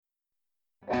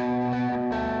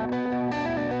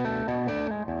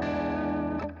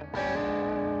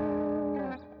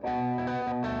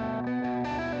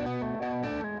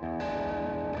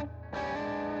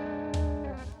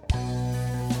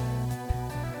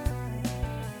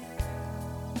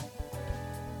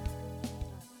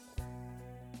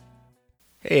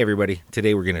Hey everybody,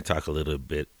 today we're going to talk a little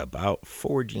bit about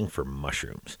foraging for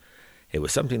mushrooms. It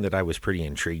was something that I was pretty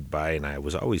intrigued by, and I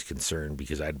was always concerned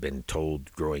because I'd been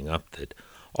told growing up that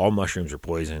all mushrooms are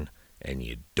poison and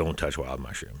you don't touch wild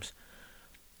mushrooms.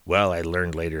 Well, I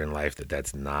learned later in life that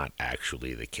that's not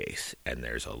actually the case, and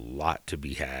there's a lot to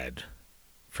be had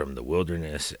from the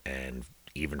wilderness and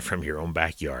even from your own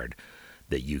backyard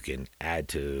that you can add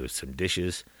to some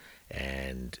dishes,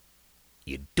 and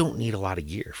you don't need a lot of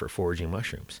gear for foraging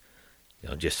mushrooms.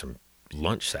 Just some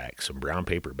lunch sacks, some brown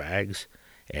paper bags,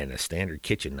 and a standard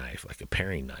kitchen knife, like a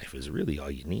paring knife, is really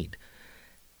all you need.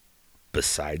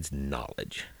 Besides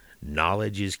knowledge.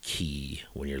 Knowledge is key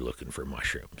when you're looking for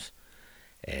mushrooms.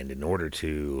 And in order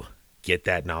to get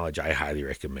that knowledge, I highly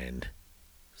recommend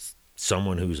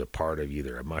someone who's a part of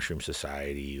either a mushroom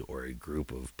society or a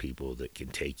group of people that can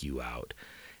take you out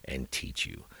and teach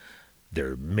you.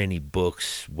 There are many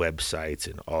books, websites,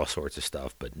 and all sorts of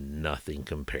stuff, but nothing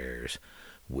compares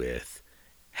with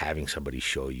having somebody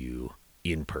show you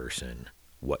in person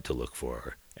what to look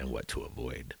for and what to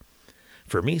avoid.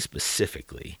 For me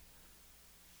specifically,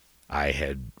 I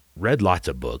had read lots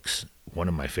of books. One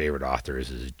of my favorite authors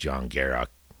is John Garrock.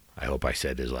 I hope I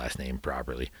said his last name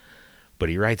properly. But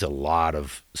he writes a lot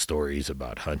of stories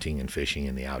about hunting and fishing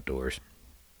in the outdoors.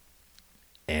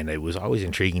 And it was always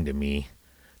intriguing to me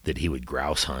that he would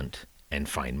grouse hunt and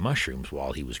find mushrooms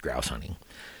while he was grouse hunting.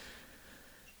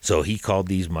 So he called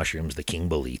these mushrooms the king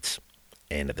boletes.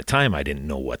 And at the time, I didn't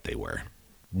know what they were.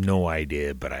 No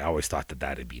idea, but I always thought that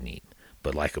that'd be neat.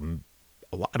 But like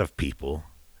a lot of people,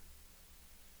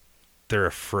 they're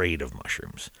afraid of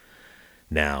mushrooms.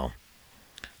 Now,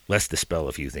 let's dispel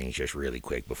a few things just really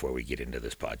quick before we get into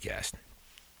this podcast.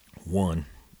 One,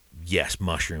 yes,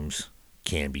 mushrooms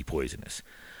can be poisonous.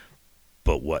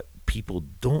 But what people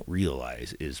don't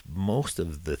realize is most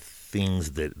of the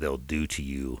things that they'll do to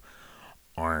you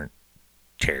aren't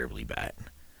terribly bad.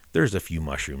 There's a few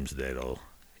mushrooms that'll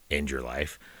end your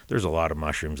life. There's a lot of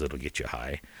mushrooms that'll get you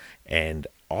high. And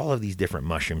all of these different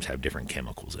mushrooms have different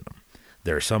chemicals in them.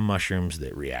 There are some mushrooms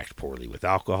that react poorly with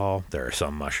alcohol. There are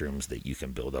some mushrooms that you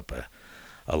can build up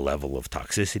a level of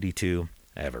toxicity to.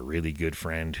 I have a really good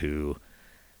friend who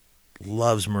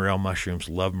loves morel mushrooms,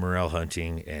 loved morel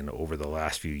hunting, and over the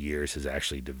last few years has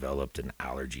actually developed an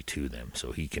allergy to them,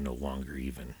 so he can no longer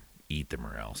even eat the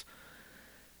morels.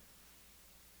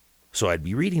 So I'd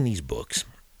be reading these books,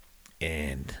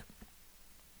 and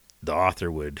the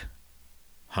author would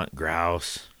hunt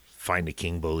grouse, find a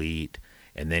king bolete,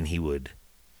 and then he would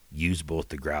use both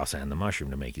the grouse and the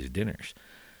mushroom to make his dinners.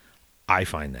 I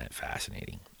find that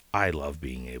fascinating. I love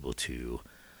being able to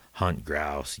hunt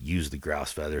grouse, use the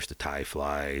grouse feathers to tie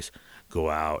flies, go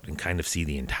out and kind of see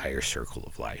the entire circle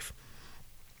of life.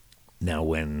 Now,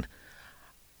 when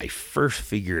I first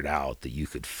figured out that you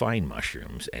could find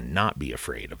mushrooms and not be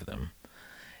afraid of them,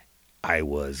 I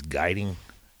was guiding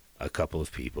a couple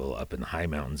of people up in the high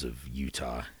mountains of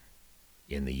Utah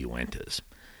in the Uintas.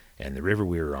 And the river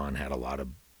we were on had a lot of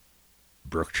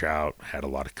brook trout, had a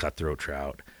lot of cutthroat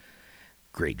trout,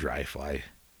 great dry fly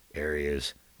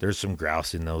areas. There's some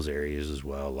grouse in those areas as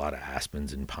well, a lot of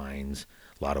aspens and pines,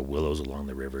 a lot of willows along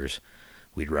the rivers.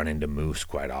 We'd run into moose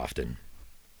quite often.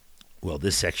 Well,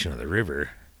 this section of the river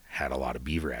had a lot of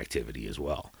beaver activity as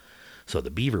well. So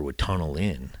the beaver would tunnel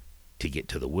in to get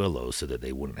to the willows so that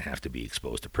they wouldn't have to be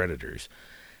exposed to predators.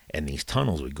 And these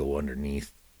tunnels would go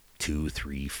underneath 2,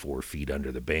 3, 4 feet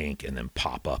under the bank and then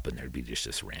pop up, and there'd be just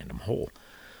this random hole.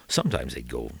 Sometimes they'd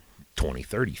go 20,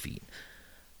 30 feet.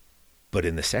 But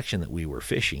in the section that we were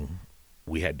fishing,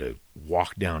 we had to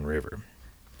walk downriver.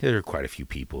 There were quite a few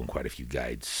people and quite a few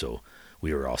guides, so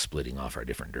we were all splitting off our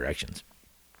different directions.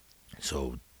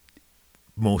 So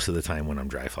most of the time when I'm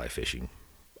dry fly fishing,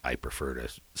 I prefer to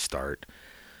start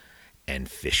and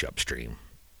fish upstream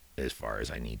as far as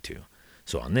I need to.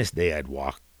 So on this day, I'd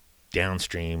walk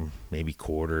downstream, maybe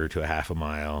quarter to a half a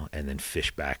mile, and then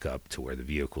fish back up to where the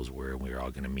vehicles were, and we were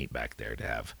all going to meet back there to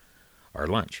have our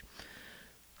lunch.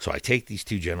 So I take these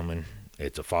two gentlemen.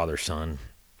 It's a father-son.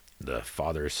 The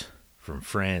father's from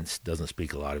France, doesn't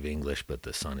speak a lot of English, but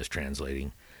the son is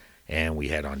translating, and we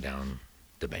head on down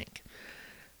the bank.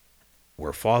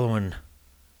 We're following,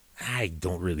 I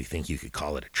don't really think you could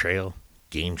call it a trail,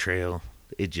 game trail.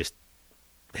 It just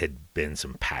had been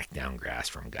some packed down grass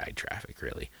from guide traffic,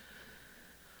 really.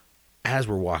 As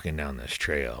we're walking down this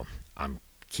trail, I'm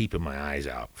keeping my eyes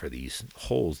out for these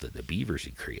holes that the beavers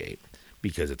would create,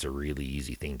 because it's a really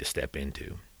easy thing to step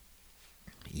into.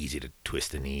 Easy to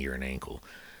twist a knee or an ankle.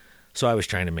 So I was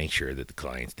trying to make sure that the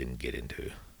clients didn't get into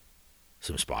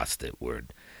some spots that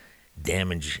would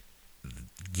damage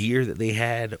gear that they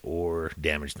had or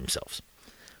damage themselves.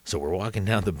 So we're walking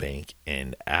down the bank,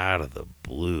 and out of the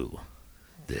blue,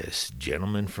 this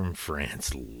gentleman from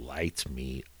France lights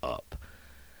me up.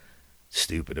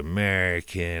 Stupid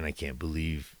American, I can't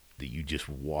believe that you just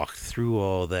walked through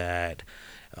all that.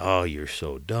 Oh, you're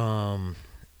so dumb.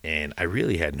 And I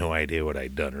really had no idea what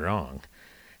I'd done wrong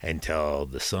until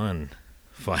the son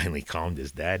finally calmed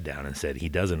his dad down and said he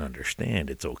doesn't understand,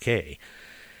 it's okay.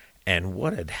 And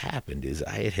what had happened is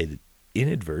I had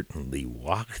inadvertently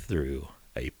walked through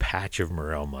a patch of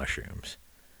morel mushrooms.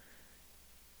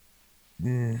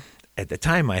 At the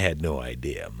time, I had no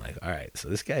idea. I'm like, all right, so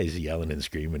this guy's yelling and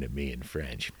screaming at me in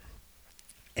French.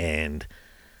 And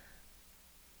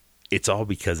it's all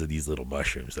because of these little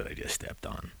mushrooms that I just stepped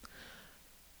on.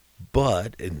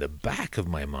 But in the back of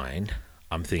my mind,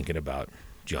 I'm thinking about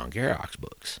John Garrock's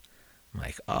books. I'm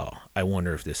like, oh, I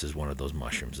wonder if this is one of those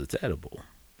mushrooms that's edible.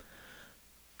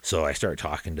 So I start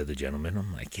talking to the gentleman.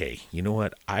 I'm like, hey, you know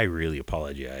what? I really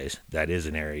apologize. That is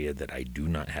an area that I do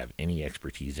not have any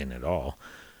expertise in at all.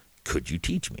 Could you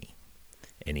teach me?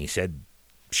 And he said,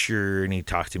 sure. And he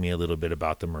talked to me a little bit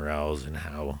about the morels and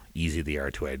how easy they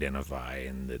are to identify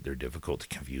and that they're difficult to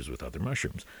confuse with other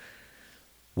mushrooms.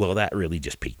 Well, that really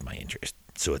just piqued my interest.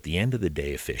 So at the end of the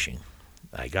day of fishing,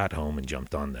 I got home and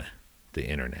jumped on the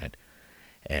internet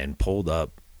and pulled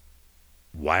up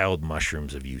wild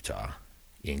mushrooms of Utah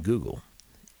in Google.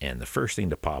 And the first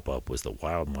thing to pop up was the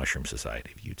Wild Mushroom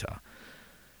Society of Utah.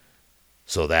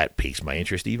 So that piques my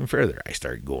interest even further. I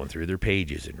start going through their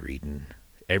pages and reading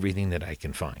everything that I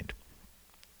can find.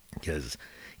 Because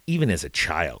even as a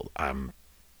child, I'm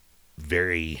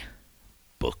very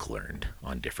book learned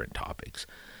on different topics.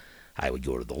 I would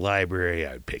go to the library.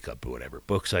 I would pick up whatever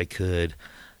books I could.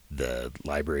 The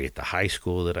library at the high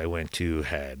school that I went to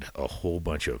had a whole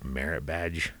bunch of merit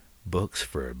badge books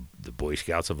for the Boy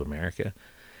Scouts of America.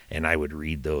 And I would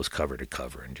read those cover to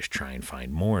cover and just try and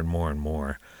find more and more and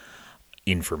more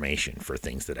information for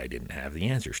things that I didn't have the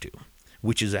answers to,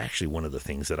 which is actually one of the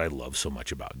things that I love so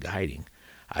much about guiding.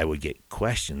 I would get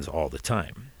questions all the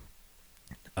time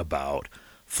about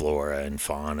flora and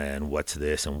fauna and what's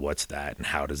this and what's that and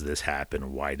how does this happen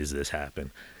and why does this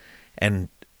happen. And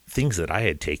things that I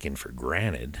had taken for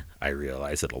granted, I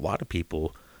realized that a lot of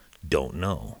people don't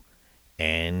know.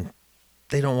 And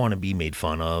they don't want to be made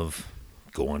fun of,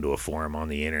 go onto a forum on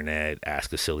the internet,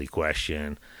 ask a silly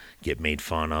question, get made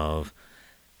fun of.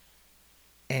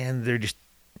 And they're just,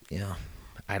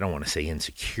 I don't want to say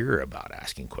insecure about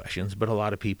asking questions, but a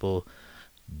lot of people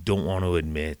don't want to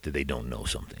admit that they don't know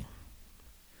something.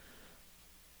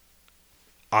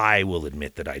 I will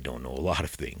admit that I don't know a lot of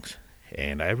things,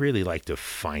 and I really like to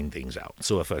find things out.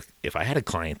 So if I had a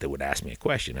client that would ask me a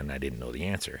question and I didn't know the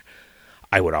answer,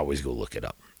 I would always go look it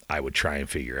up. I would try and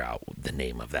figure out the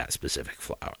name of that specific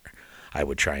flower. I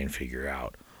would try and figure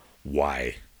out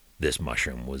why this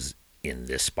mushroom was in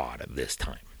this spot at this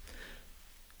time.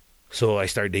 So I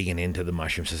started digging into the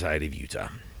Mushroom Society of Utah.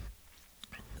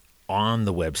 On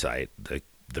the website,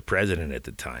 the president at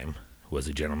the time was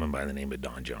a gentleman by the name of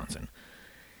Don Johnson.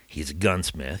 He's a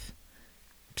gunsmith,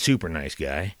 super nice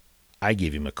guy. I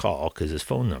gave him a call because his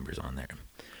phone number's on there.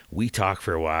 We talked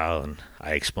for a while, and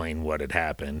I explained what had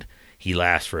happened. He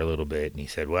laughed for a little bit, and he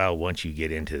said, well, once you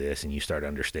get into this and you start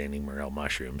understanding morel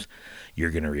mushrooms,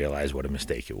 you're going to realize what a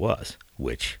mistake it was,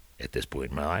 which at this point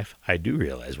in my life, I do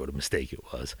realize what a mistake it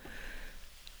was.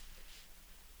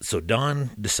 So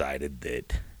Don decided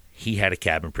that he had a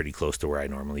cabin pretty close to where I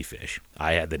normally fish.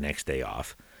 I had the next day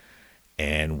off,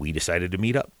 and we decided to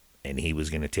meet up. And he was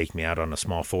going to take me out on a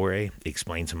small foray,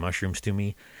 explain some mushrooms to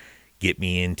me, get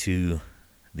me into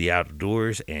the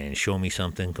outdoors, and show me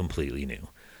something completely new.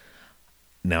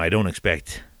 Now, I don't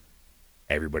expect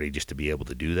everybody just to be able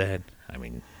to do that. I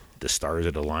mean, the stars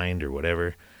had aligned or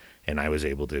whatever, and I was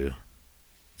able to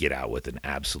get out with an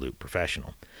absolute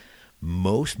professional.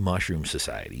 Most mushroom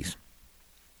societies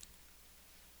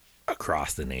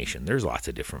across the nation, there's lots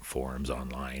of different forums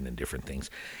online and different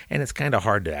things, and it's kind of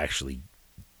hard to actually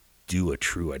do a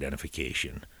true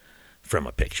identification from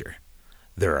a picture.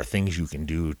 There are things you can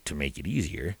do to make it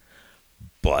easier,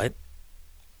 but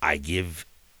I give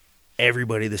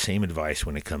everybody the same advice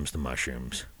when it comes to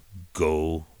mushrooms.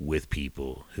 Go with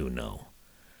people who know.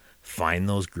 Find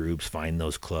those groups, find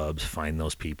those clubs, find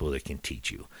those people that can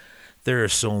teach you. There are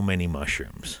so many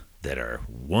mushrooms that are,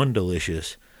 one,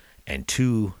 delicious, and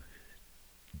two,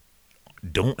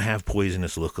 don't have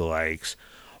poisonous lookalikes,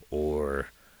 or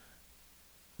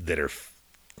that are,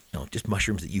 just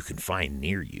mushrooms that you can find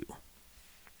near you.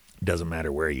 Doesn't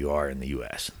matter where you are in the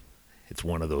U.S. It's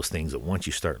one of those things that once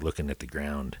you start looking at the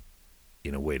ground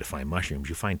in a way to find mushrooms,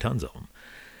 you find tons of them.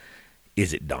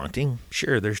 Is it daunting?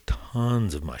 Sure, there's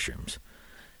tons of mushrooms.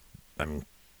 I'm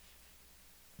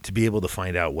to be able to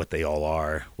find out what they all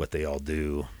are, what they all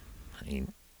do. I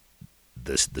mean,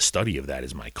 the study of that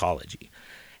is mycology,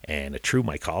 and a true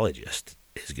mycologist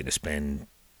is going to spend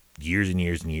years and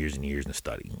years and years and years in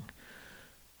studying.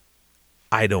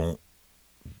 I don't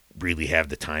really have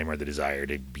the time or the desire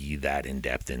to be that in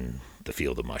depth in the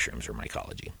field of mushrooms or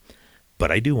mycology,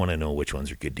 but I do want to know which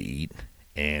ones are good to eat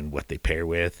and what they pair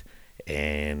with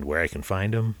and where I can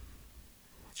find them,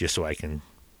 just so I can,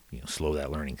 slow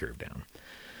that learning curve down.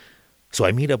 So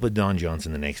I meet up with Don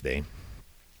Johnson the next day,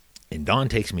 and Don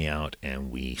takes me out and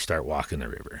we start walking the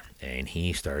river, and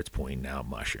he starts pointing out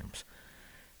mushrooms.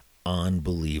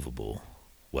 Unbelievable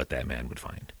what that man would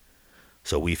find.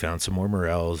 So we found some more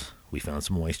morels, we found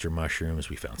some oyster mushrooms,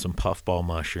 we found some puffball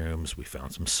mushrooms, we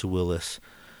found some pseuilus,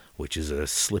 which is a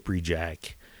slippery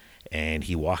jack, and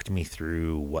he walked me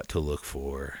through what to look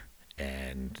for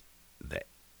and the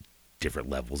different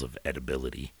levels of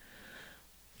edibility.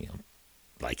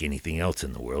 Like anything else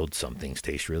in the world, some things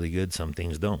taste really good, some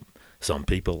things don't. Some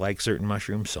people like certain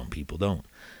mushrooms, some people don't.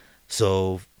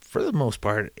 So for the most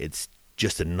part, it's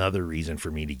just another reason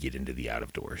for me to get into the out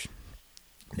of doors.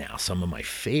 Now, some of my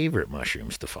favorite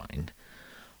mushrooms to find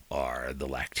are the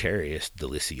Lactarius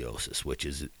deliciosus, which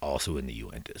is also in the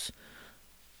Uintas.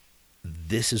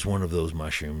 This is one of those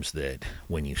mushrooms that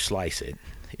when you slice it,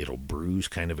 it'll bruise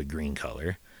kind of a green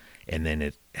color, and then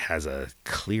it has a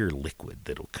clear liquid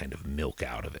that'll kind of milk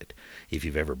out of it. If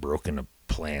you've ever broken a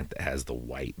plant that has the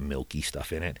white milky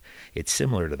stuff in it, it's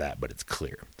similar to that, but it's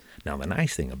clear. Now, the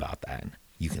nice thing about that,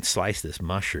 you can slice this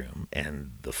mushroom,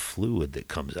 and the fluid that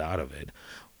comes out of it,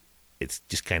 it's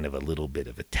just kind of a little bit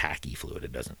of a tacky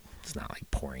fluid. It's not like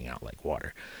pouring out like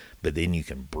water. But then you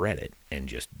can bread it and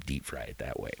just deep fry it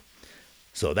that way.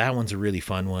 So that one's a really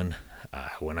fun one.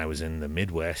 When I was in the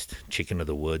Midwest, chicken of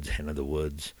the woods, hen of the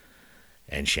woods,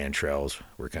 and chanterelles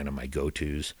were kind of my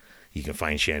go-tos. You can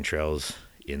find chanterelles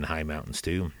in the high mountains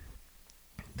too.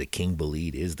 The king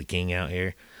bolete is the king out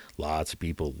here. Lots of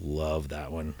people love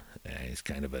that one. It's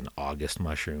kind of an August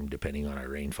mushroom, depending on our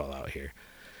rainfall out here.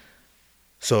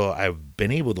 So I've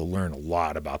been able to learn a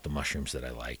lot about the mushrooms that I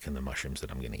like and the mushrooms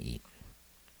that I'm going to eat.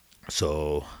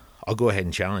 So I'll go ahead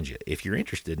and challenge you. If you're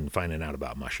interested in finding out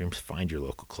about mushrooms, find your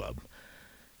local club.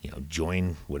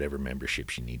 Join whatever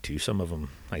memberships you need to. Some of them,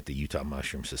 like the Utah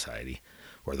Mushroom Society,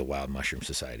 or the Wild Mushroom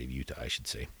Society of Utah, I should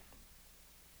say,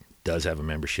 does have a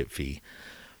membership fee.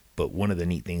 But one of the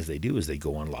neat things they do is they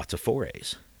go on lots of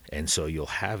forays. And so you'll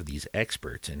have these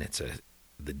experts, and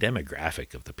the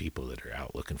demographic of the people that are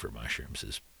out looking for mushrooms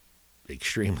is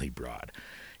extremely broad.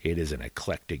 It is an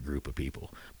eclectic group of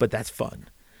people, but that's fun.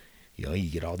 You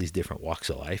get all these different walks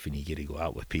of life, and you get to go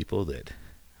out with people that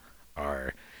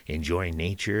are enjoying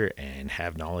nature and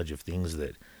have knowledge of things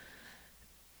that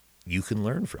you can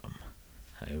learn from.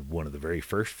 One of the very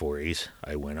first forays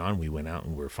we went out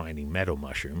and we're finding meadow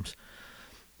mushrooms,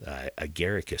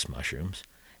 agaricus mushrooms,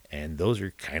 and those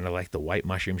are kind of like the white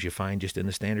mushrooms you find just in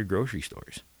the standard grocery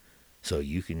stores. So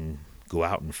you can go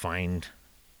out and find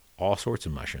all sorts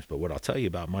of mushrooms. But what I'll tell you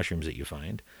about mushrooms that you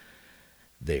find,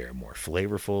 they are more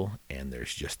flavorful, and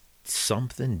there's just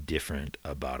something different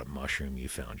about a mushroom you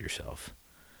found yourself.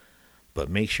 But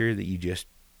make sure that you just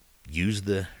use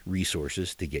the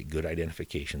resources to get good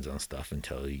identifications on stuff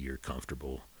until you're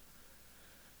comfortable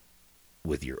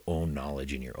with your own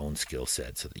knowledge and your own skill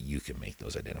set so that you can make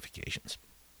those identifications.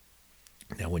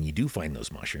 Now, when you do find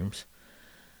those mushrooms,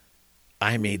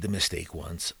 I made the mistake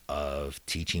once of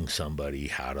teaching somebody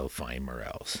how to find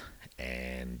morels.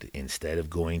 And instead of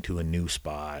going to a new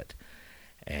spot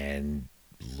and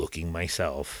looking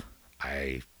myself,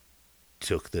 I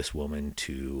took this woman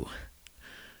to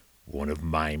one of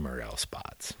my morel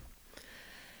spots.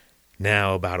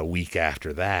 Now, about a week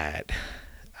after that,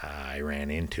 I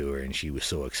ran into her, and she was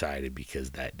so excited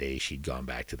because that day she'd gone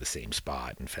back to the same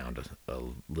spot and found a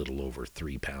little over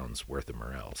 3 pounds worth of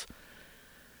morels.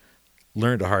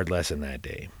 Learned a hard lesson that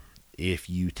day. If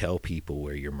you tell people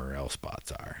where your morel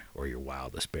spots are, or your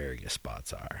wild asparagus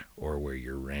spots are, or where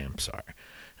your ramps are.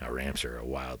 Now, ramps are a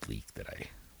wild leek that I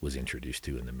was introduced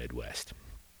to in the Midwest.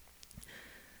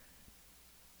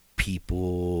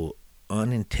 People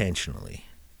unintentionally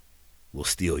will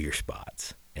steal your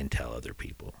spots and tell other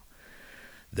people.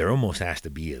 There almost has to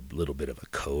be a little bit of a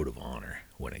code of honor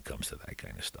when it comes to that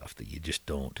kind of stuff, that you just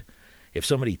don't. If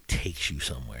somebody takes you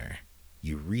somewhere,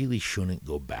 you really shouldn't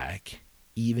go back,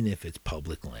 even if it's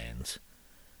public lands,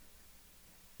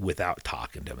 without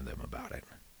talking to them about it.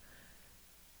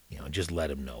 Just let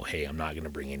them know, hey, I'm not going to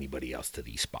bring anybody else to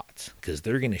these spots, because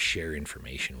they're going to share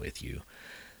information with you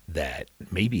that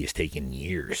maybe it's taken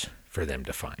years for them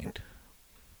to find.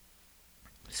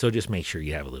 So just make sure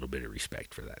you have a little bit of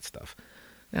respect for that stuff.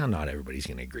 Now, not everybody's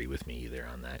going to agree with me either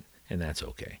on that, and that's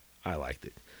okay. I like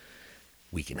that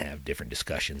we can have different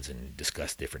discussions and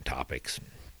discuss different topics.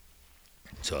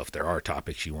 So if there are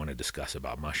topics you want to discuss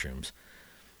about mushrooms,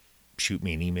 shoot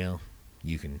me an email.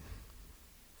 You can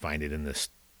find it in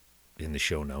the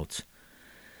show notes.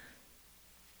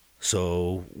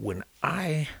 So when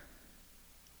I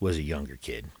was a younger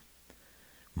kid,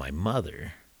 my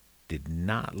mother did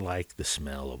not like the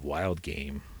smell of wild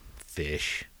game,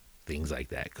 fish, things like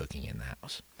that cooking in the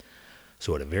house.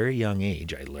 So at a very young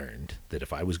age, I learned that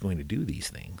if I was going to do these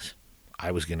things,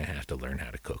 I was going to have to learn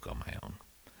how to cook on my own.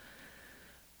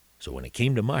 So when it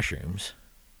came to mushrooms,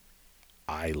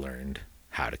 I learned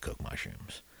how to cook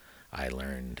mushrooms. I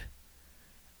learned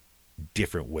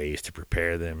different ways to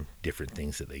prepare them, different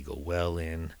things that they go well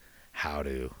in, how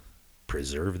to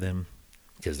preserve them,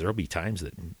 because there'll be times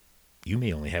that you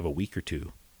may only have a week or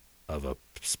two of a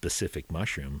specific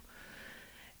mushroom,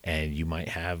 and you might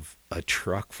have a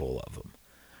truck full of them.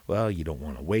 Well, you don't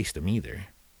want to waste them either.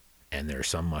 And there are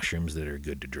some mushrooms that are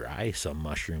good to dry. Some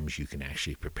mushrooms you can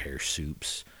actually prepare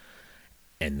soups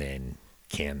and then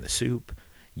can the soup.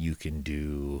 You can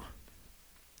do,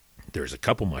 there's a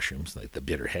couple mushrooms like the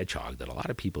bitter hedgehog that a lot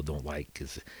of people don't like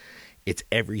because it's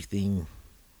everything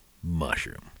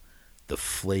mushroom. The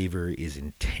flavor is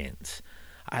intense.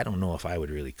 I don't know if I would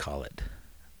really call it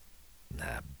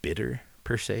bitter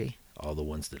per se, all the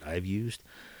ones that I've used.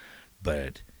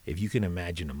 But if you can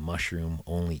imagine a mushroom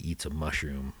only eats a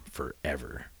mushroom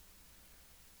forever,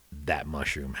 that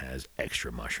mushroom has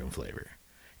extra mushroom flavor.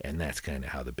 And that's kind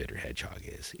of how the bitter hedgehog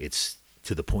is. It's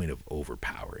to the point of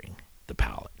overpowering the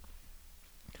palate.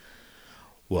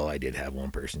 Well, I did have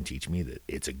one person teach me that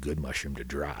it's a good mushroom to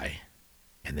dry,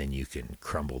 and then you can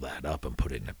crumble that up and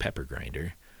put it in a pepper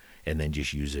grinder, and then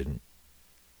just use it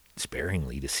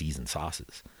sparingly to season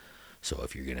sauces. So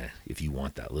if you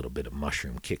want that little bit of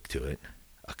mushroom kick to it,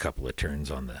 a couple of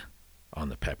turns on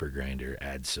the pepper grinder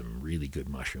adds some really good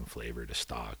mushroom flavor to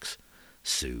stocks,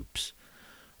 soups,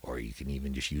 or you can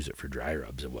even just use it for dry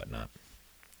rubs and whatnot.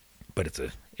 But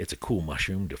it's a cool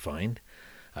mushroom to find.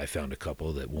 I found a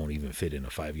couple that won't even fit in a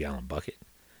 5-gallon bucket,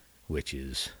 which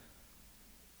is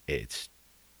it's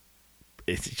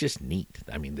just neat.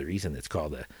 I mean, the reason it's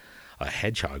called a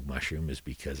hedgehog mushroom is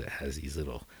because it has these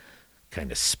little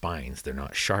kind of spines. They're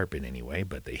not sharp in any way,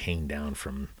 but they hang down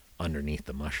from underneath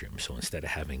the mushroom. So instead of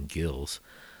having gills,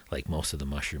 like most of the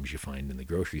mushrooms you find in the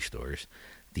grocery stores,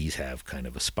 these have kind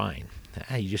of a spine.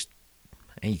 And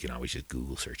you can always just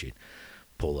Google search it,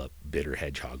 pull up bitter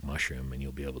hedgehog mushroom, and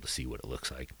you'll be able to see what it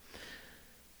looks like.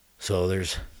 So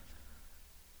there's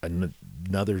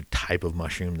another type of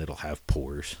mushroom that'll have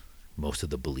pores. Most of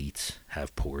the boletes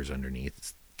have pores underneath.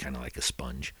 It's kind of like a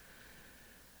sponge.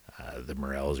 The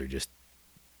morels are just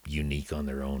unique on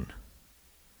their own.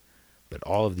 But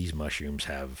all of these mushrooms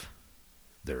have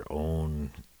their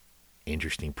own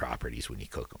interesting properties when you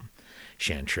cook them.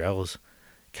 Chanterelles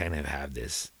kind of have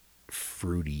this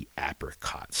fruity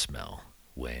apricot smell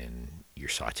when you're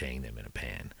sauteing them in a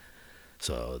pan.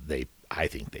 So I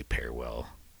think they pair well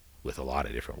with a lot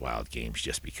of different wild games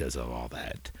just because of all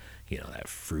that, that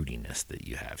fruitiness that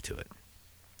you have to it.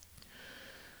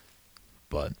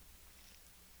 But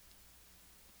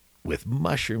with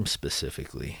mushrooms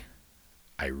specifically,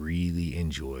 I really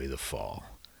enjoy the fall.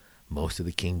 Most of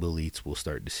the king boletes we'll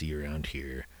start to see around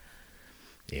here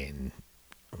in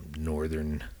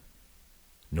northern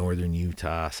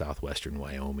Utah, southwestern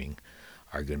Wyoming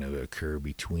are going to occur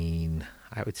between,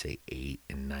 I would say, 8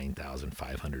 and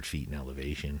 9,500 feet in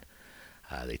elevation.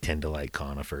 They tend to like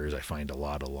conifers. I find a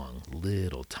lot along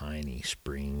little tiny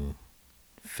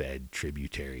spring-fed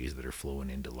tributaries that are flowing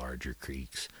into larger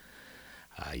creeks.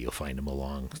 You'll find them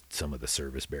along some of the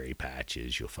serviceberry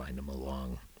patches. You'll find them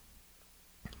along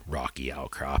rocky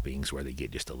outcroppings where they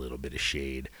get just a little bit of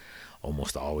shade,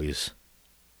 almost always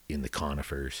in the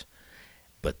conifers.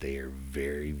 But they are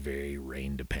very, very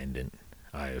rain dependent,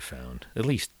 I have found. At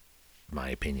least my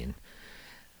opinion.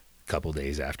 A couple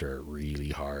days after a really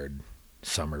hard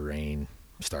summer rain,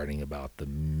 starting about the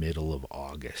middle of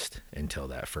August until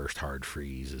that first hard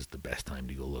freeze is the best time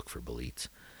to go look for boletes.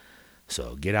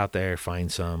 So get out there,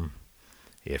 find some.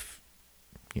 If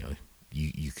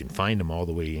you can find them all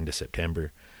the way into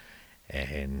September,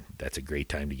 and that's a great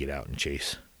time to get out and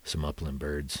chase some upland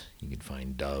birds. You can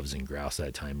find doves and grouse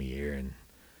that time of year, and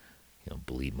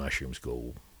bolete mushrooms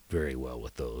go very well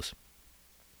with those.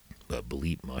 But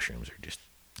bolete mushrooms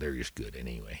they're just good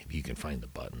anyway, if you can find the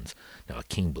buttons. Now a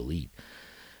king bolete,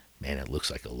 man, it looks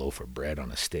like a loaf of bread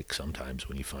on a stick sometimes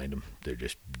when you find them. They're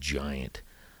just giant.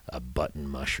 A button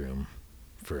mushroom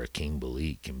for a king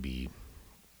bolete can be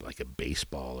like a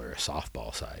baseball or a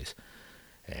softball size,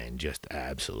 and just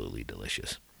absolutely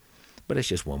delicious. But it's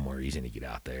just one more reason to get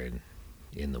out there and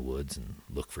in the woods and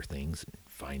look for things and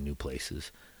find new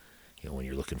places. When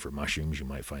you're looking for mushrooms, you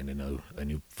might find a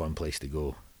new fun place to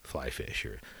go fly fish,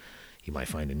 or you might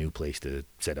find a new place to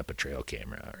set up a trail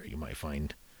camera, or you might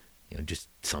find, just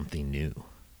something new.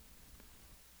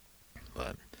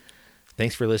 But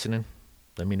thanks for listening.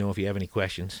 Let me know if you have any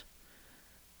questions,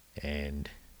 and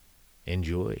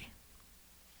enjoy.